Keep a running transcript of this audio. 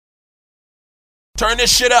Turn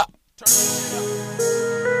this shit up. She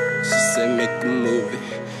said make a movie.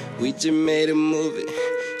 We just made a movie.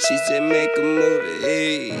 She said make a movie.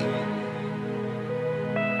 Hey.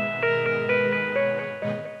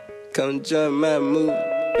 Come join my movie,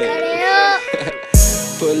 baby.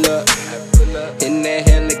 Pull up in that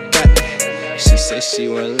helicopter. She said she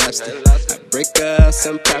want lobster. I break her out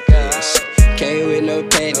some property. She came with no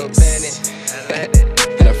panties. And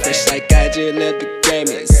I'm fresh like I just left the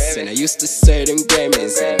Grammys. And I used to serve them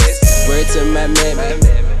Grammys. Word to my mammy,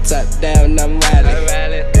 top down I'm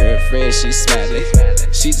wildin'. Girlfriend she smiling,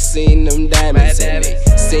 she just seen them diamonds. And they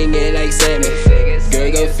sing it like Sammy.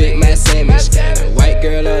 Girl go fit my sandwich. A white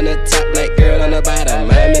girl on the top, black girl on the bottom.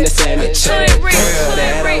 I'm in the sandwich. Girl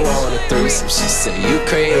that I want a threesome. She say you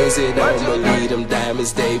crazy, don't believe them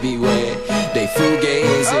diamonds they be wearing. They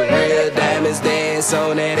fugazi, real diamonds dance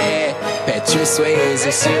on that ass. Patrick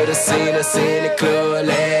Swayze, should've seen us in the club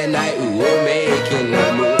last night. We were making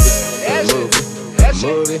a movie, a movie, a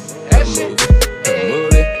movie, a movie, a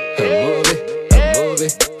movie, a movie, a movie,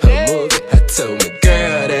 a movie. I told my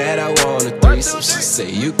girl that I want a threesome. She say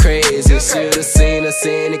you crazy, should've seen us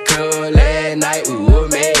in the club last night. We were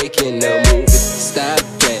making a movie. Stop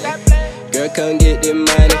playing, girl, come get the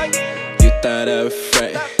money. You thought I was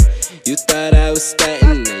frightened, you thought I was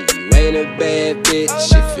stunting, and you ain't a bad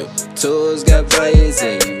bitch if your toes got buttons,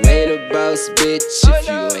 and you ain't a boss bitch if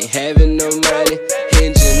you ain't having no money.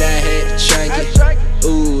 Engine, I had to trunk it.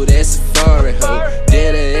 Ooh, that's a foreign hoe.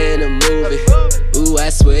 Dinner in a movie. Ooh, I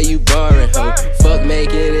swear you boring hoe. Fuck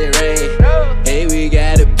making it rain. Hey, we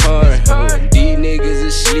got it pouring hoe. These niggas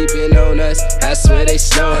are sleeping on us. I swear they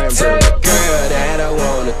snoring, bro. Girl that I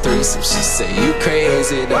want a threesome. She say you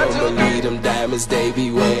crazy, don't believe them diamonds they be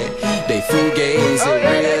wearing. They fugazi,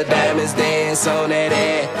 real diamonds dance on that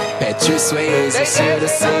ass. Patrick Swayze, should've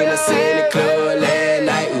seen us in the club last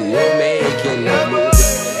night. We were making a movie,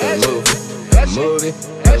 a movie, a movie,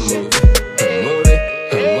 a movie, a movie,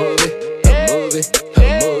 a movie, a movie, a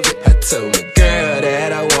movie. I told my girl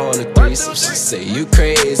that I want a threesome. She say you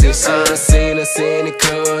crazy, should've seen us in the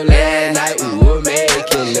club last night. We were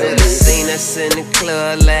making a movie. Seen us in the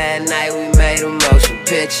club last night. We made a motion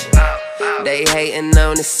picture. They hatin'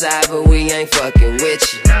 on the side, but we ain't fucking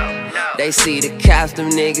with you. They see the cops, them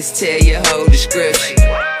niggas tell you whole description.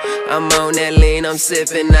 I'm on that lean, I'm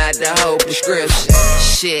sippin' out the whole prescription.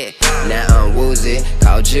 Shit, now I'm woozy,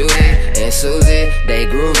 call Judy and Susie. They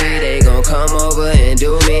groovy, they gon' come over and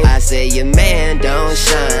do me. I say your man don't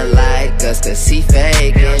shine like us, cause he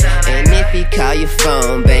fakin'. And if he call your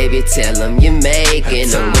phone, baby, tell him you're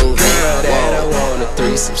making a movie. Girl that I want a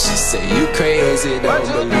threesome. She say you crazy, don't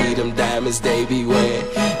believe them diamonds they be wearing.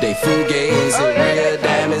 They fugazi, real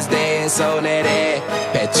diamonds dance on that ass.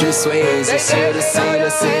 Patrick Swayze, should've seen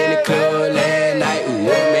us in the club last night. We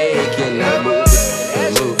were making a movie, a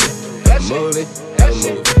movie, a movie, a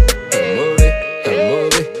movie, a movie, a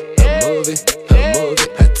movie, a movie, a movie.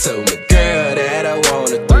 I told my girl that I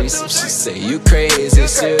want a threesome. She say you crazy,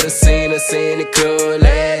 should've seen us in the club